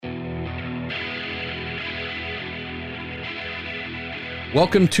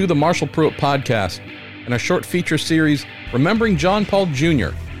Welcome to the Marshall Pruett Podcast and a short feature series, Remembering John Paul Jr.,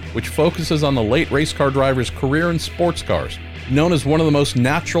 which focuses on the late race car driver's career in sports cars. Known as one of the most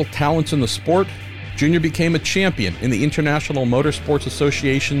natural talents in the sport, Jr. became a champion in the International Motorsports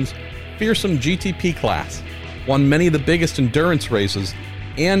Association's fearsome GTP class, won many of the biggest endurance races,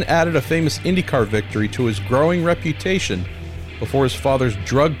 and added a famous IndyCar victory to his growing reputation before his father's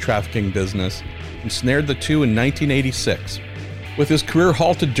drug trafficking business ensnared the two in 1986. With his career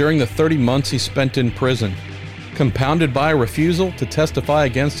halted during the 30 months he spent in prison, compounded by a refusal to testify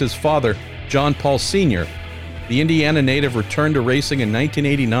against his father, John Paul Sr., the Indiana native returned to racing in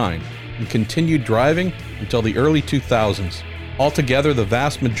 1989 and continued driving until the early 2000s. Altogether, the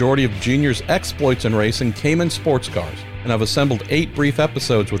vast majority of Jr.'s exploits in racing came in sports cars, and have assembled 8 brief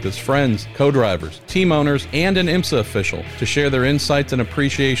episodes with his friends, co-drivers, team owners, and an IMSA official to share their insights and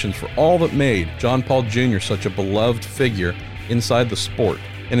appreciations for all that made John Paul Jr. such a beloved figure inside the sport.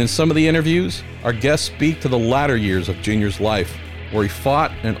 And in some of the interviews, our guests speak to the latter years of Jr.'s life, where he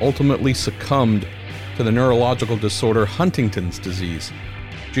fought and ultimately succumbed to the neurological disorder Huntington's disease.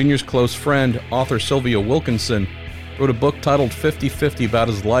 Jr.'s close friend, author Sylvia Wilkinson, wrote a book titled 50/50 about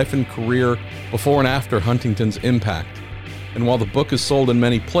his life and career before and after Huntington's impact. And while the book is sold in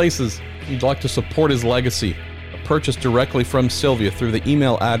many places, if you'd like to support his legacy, a purchase directly from Sylvia through the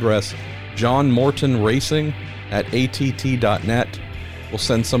email address johnmortonracing@att.net will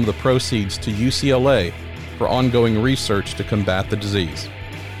send some of the proceeds to UCLA for ongoing research to combat the disease.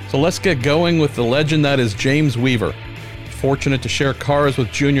 So let's get going with the legend that is James Weaver. Fortunate to share cars with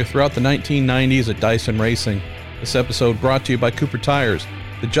Jr. throughout the 1990s at Dyson Racing. This episode brought to you by Cooper Tires,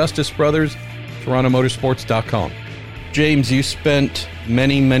 the Justice Brothers, TorontoMotorsports.com. James, you spent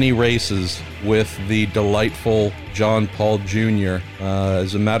many races with the delightful John Paul Jr.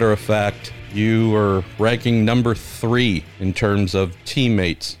 As a matter of fact, you were ranking number 3 in terms of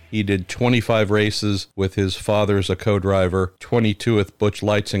teammates. He did 25 races with his father as a co-driver, 22 with Butch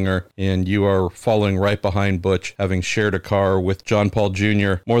Leitzinger, and you are following right behind Butch, having shared a car with John Paul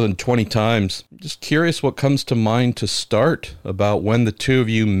Jr. more than 20 times. Just curious what comes to mind to start about when the two of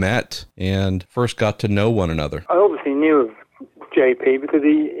you met and first got to know one another. I obviously knew of JP because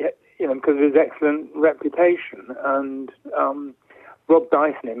because of his excellent reputation, and Rob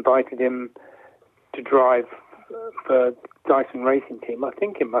Dyson invited him to drive for Dyson Racing Team. I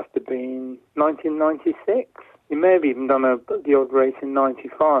think it must have been 1996. He may have even done the odd race in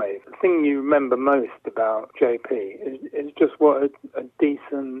 95. The thing you remember most about JP is just what a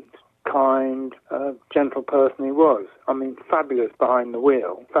decent, kind, gentle person he was. I mean, fabulous behind the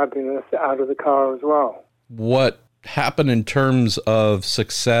wheel, fabulous out of the car as well. What happened in terms of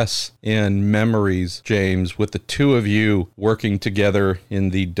success and memories, James, with the two of you working together in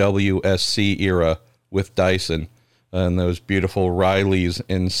the WSC era with Dyson and those beautiful Rileys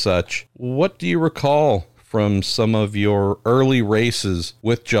and such? What do you recall from some of your early races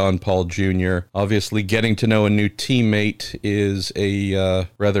with John Paul Jr.? Obviously, getting to know a new teammate is a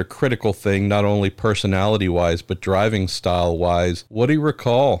rather critical thing, not only personality-wise, but driving style-wise. What do you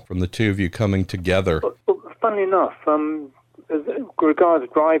recall from the two of you coming together? Funnily enough, as regards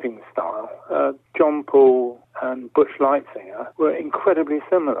driving style, John Paul and Butch Leitzinger were incredibly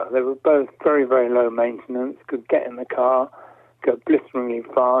similar. They were both very low maintenance, could get in the car, go blisteringly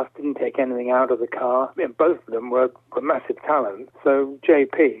fast, didn't take anything out of the car. Both of them were massive talent. So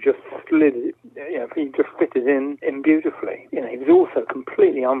JP just slid, he just fitted in beautifully. He was also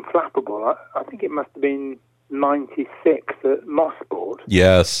completely unflappable. I think it must have been 96 at Mosport.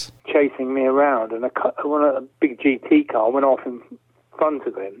 Yes. Chasing me around, and a big GT car went off in front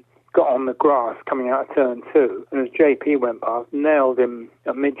of him, got on the grass coming out of turn 2, and as JP went past, nailed him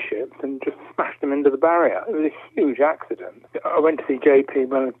amidships and just smashed him into the barrier. It was a huge accident. I went to see JP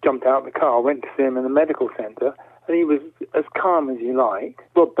when I jumped out of the car. I went to see him in the medical centre, and he was as calm as you like.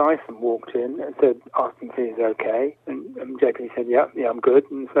 Rob Dyson walked in and asked him if he was okay, and JP said, yeah, I'm good.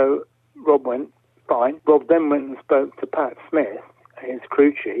 And so Rob went, fine. Rob then went and spoke to Pat Smith, his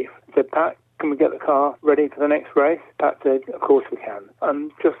crew chief, and said, Pat, can we get the car ready for the next race? Pat said, of course we can.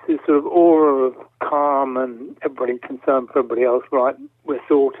 And just this sort of aura of calm and everybody concerned for everybody else, right, we're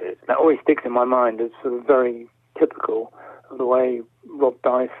sorted. That always sticks in my mind as sort of very typical of the way Rob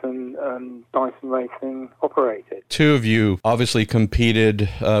Dyson and Dyson Racing operated. Two of you obviously competed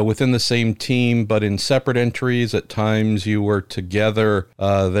within the same team, but in separate entries. At times you were together.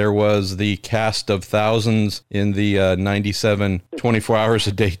 There was the cast of thousands in the 97 24 Hours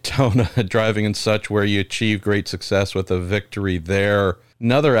of Daytona driving and such, where you achieved great success with a victory there.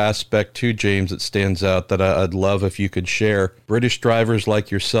 Another aspect too, James, that stands out that I'd love if you could share. British drivers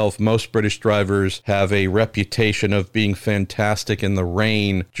like yourself, most British drivers have a reputation of being fantastic in the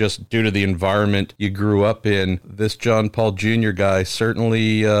rain just due to the environment you grew up in. This John Paul Jr. guy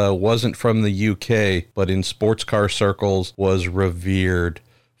certainly wasn't from the UK, but in sports car circles was revered.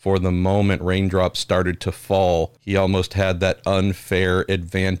 For the moment raindrops started to fall, he almost had that unfair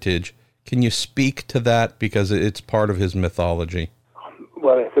advantage. Can you speak to that? Because it's part of his mythology.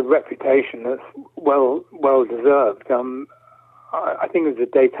 Well, it's a reputation that's well deserved. I think it was the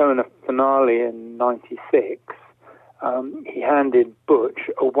Daytona finale in '96. He handed Butch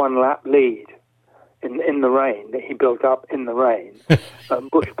a one-lap lead in the rain, that he built up in the rain.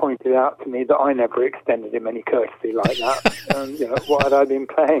 Butch pointed out to me that I never extended him any courtesy like that. What had I been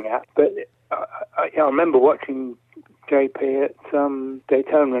playing at? But I remember watching JP at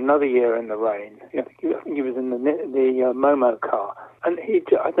Daytona another year in the rain. I think he was in the Momo car. And I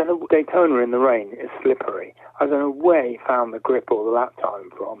don't know, Daytona in the rain is slippery. I don't know where he found the grip or the lap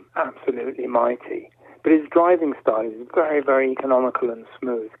time from. Absolutely mighty. But his driving style is very, very economical and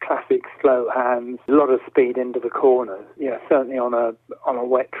smooth. Classic slow hands, a lot of speed into the corners. Certainly on a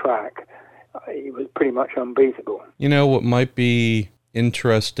wet track, he was pretty much unbeatable. You know what might be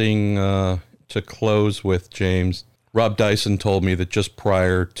interesting to close with, James? Rob Dyson told me that just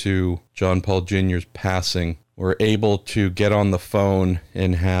prior to John Paul Jr.'s passing, we're able to get on the phone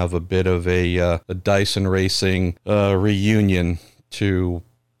and have a bit of a Dyson Racing reunion to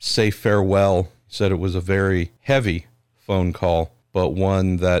say farewell. He said it was a very heavy phone call, but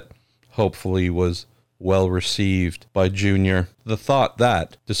one that hopefully was well received by Junior. The thought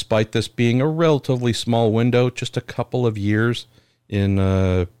that, despite this being a relatively small window, just a couple of years in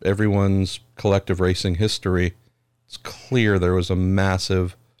everyone's collective racing history, it's clear there was a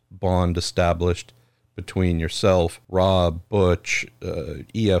massive bond established between yourself, Rob, Butch,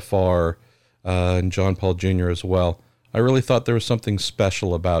 EFR, and John Paul Jr. as well. I really thought there was something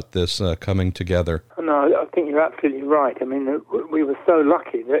special about this coming together. No, I think you're absolutely right. I mean, we were so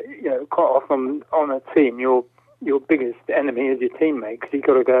lucky that, quite often on a team, your biggest enemy is your teammate, because you've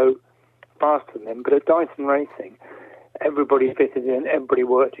got to go faster than them. But at Dyson Racing, everybody fitted in, everybody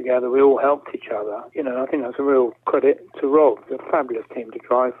worked together, we all helped each other. I think that's a real credit to Rob. It's a fabulous team to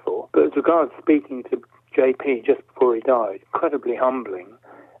drive for. But as regards speaking to JP just before he died, incredibly humbling.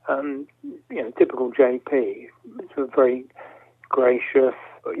 Typical JP. Sort of very gracious.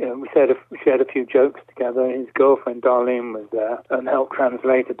 We shared a few jokes together. His girlfriend Darlene was there and helped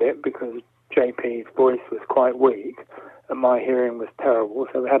translate a bit because JP's voice was quite weak and my hearing was terrible.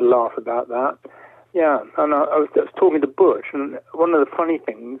 So we had a laugh about that. Yeah, and I was talking to Butch, and one of the funny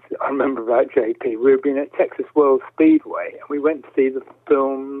things I remember about JP, we had been at Texas World Speedway, and we went to see the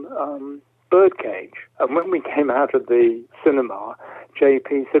film Birdcage. And when we came out of the cinema,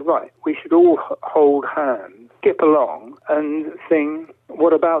 JP said, right, we should all hold hands, skip along, and sing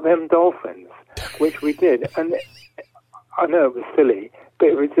What About Them Dolphins, which we did. And I know it was silly, but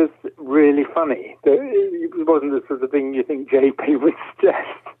it was just really funny. It wasn't the sort of thing you think JP would suggest,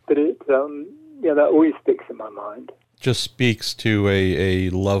 but that always sticks in my mind. Just speaks to a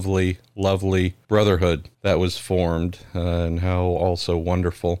lovely, lovely brotherhood that was formed, and how also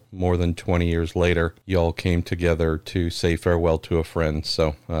wonderful, more than 20 years later, you all came together to say farewell to a friend.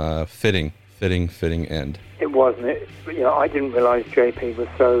 So, fitting end. It wasn't it? I didn't realize JP was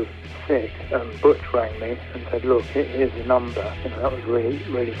so sick. Butch rang me and said, look, here's the number. That was really,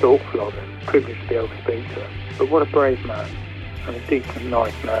 really thoughtful of him. Privileged to be able to speak to him. But what a brave man, and a deep and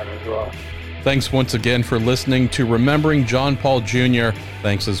nice man as well. Thanks once again for listening to Remembering John Paul Jr.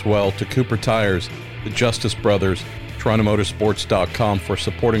 Thanks as well to Cooper Tires, the Justice Brothers, TorontoMotorsports.com for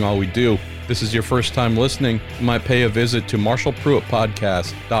supporting all we do. If this is your first time listening, you might pay a visit to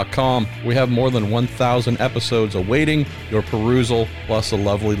MarshallPruittPodcast.com. We have more than 1,000 episodes awaiting your perusal, plus a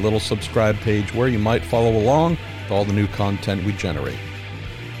lovely little subscribe page where you might follow along with all the new content we generate.